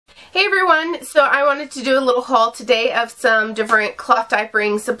Hey everyone, so I wanted to do a little haul today of some different cloth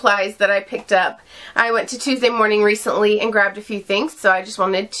diapering supplies that I picked up. I went to Tuesday Morning recently and grabbed a few things, so I just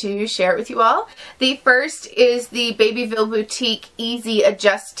wanted to share it with you all. The first is the Babyville Boutique Easy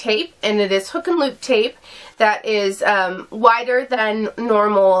Adjust Tape, and it is hook and loop tape that is wider than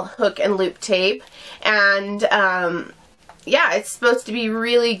normal hook and loop tape, and yeah, it's supposed to be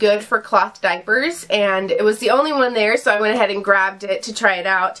really good for cloth diapers, and it was the only one there, so I went ahead and grabbed it to try it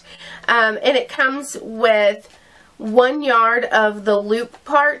out. And it comes with 1 yard of the loop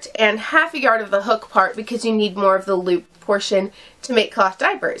part and ½ yard of the hook part because you need more of the loop portion to make cloth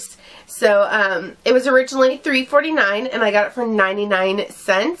diapers. So it was originally $3.49 and I got it for 99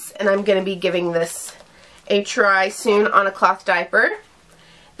 cents, and I'm going to be giving this a try soon on a cloth diaper.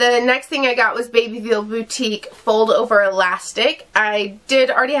 The next thing I got was Babyville Boutique Fold Over Elastic. I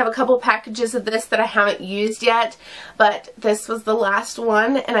did already have a couple packages of this that I haven't used yet, but this was the last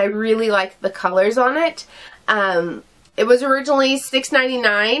one and I really liked the colors on it. It was originally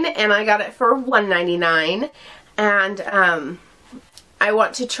 $6.99 and I got it for $1.99, and I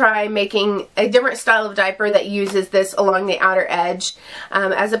want to try making a different style of diaper that uses this along the outer edge,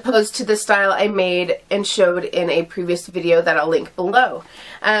 as opposed to the style I made and showed in a previous video that I'll link below.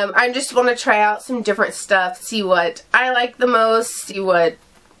 I just want to try out some different stuff, see what I like the most, see what,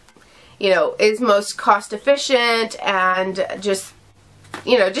 you know, is most cost efficient, and just,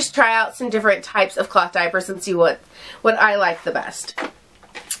 you know, just try out some different types of cloth diapers and see what I like the best.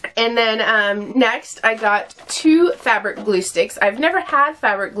 And then next I got 2 fabric glue sticks. I've never had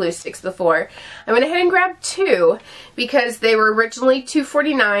fabric glue sticks before. I went ahead and grabbed 2 because they were originally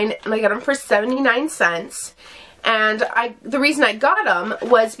 $2.49 and I got them for 79 cents. And the reason I got them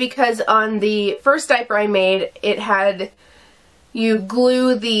was because on the first diaper I made, it had you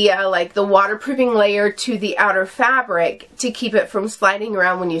glue the like the waterproofing layer to the outer fabric to keep it from sliding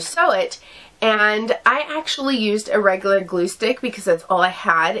around when you sew it. And I actually used a regular glue stick because that's all I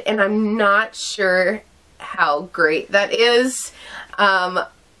had, and I'm not sure how great that is. I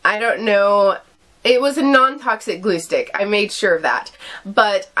don't know. It was a non-toxic glue stick. I made sure of that.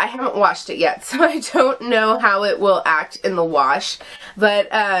 But I haven't washed it yet, so I don't know how it will act in the wash. But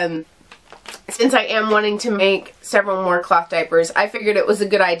since I am wanting to make several more cloth diapers, I figured it was a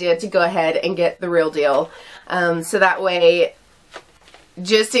good idea to go ahead and get the real deal. So that way,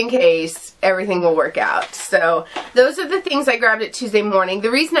 just in case, everything will work out. So those are the things I grabbed at Tuesday Morning.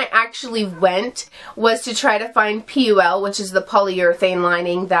 The reason I actually went was to try to find PUL, which is the polyurethane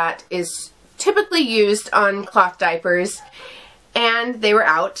lining that is typically used on cloth diapers, and they were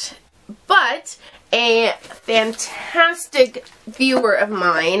out. But a fantastic viewer of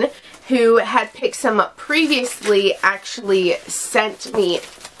mine who had picked some up previously actually sent me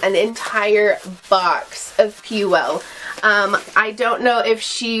an entire box of PUL. I don't know if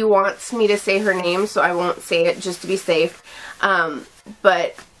she wants me to say her name, so I won't say it just to be safe.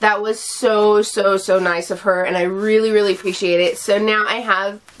 But that was so nice of her, and I really appreciate it. So now I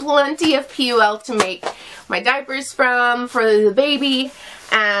have plenty of PUL to make my diapers from for the baby,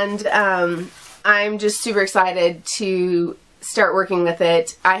 and I'm just super excited to start working with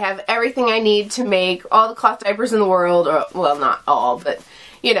it. I have everything I need to make all the cloth diapers in the world, or well, not all, but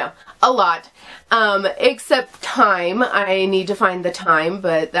you know, a lot. Except time. I need to find the time,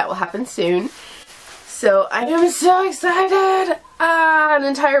 but that will happen soon. So I am so excited! An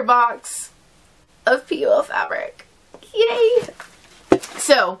entire box of PUL fabric. Yay!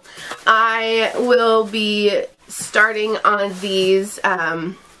 So I will be starting on these,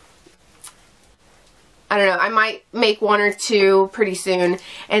 I don't know, I might make 1 or 2 pretty soon,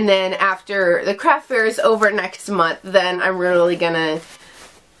 and then after the craft fair is over next month, then I'm really gonna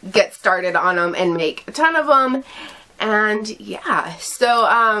get started on them and make a ton of them. And yeah,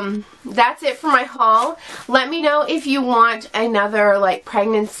 so that's it for my haul. Let me know if you want another like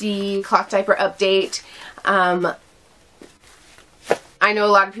pregnancy cloth diaper update. I know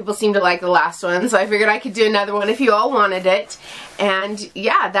a lot of people seem to like the last one, so I figured I could do another one if you all wanted it. And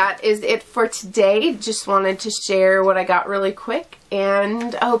yeah, that is it for today. Just wanted to share what I got really quick,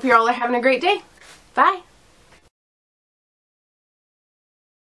 and I hope you all are having a great day. Bye!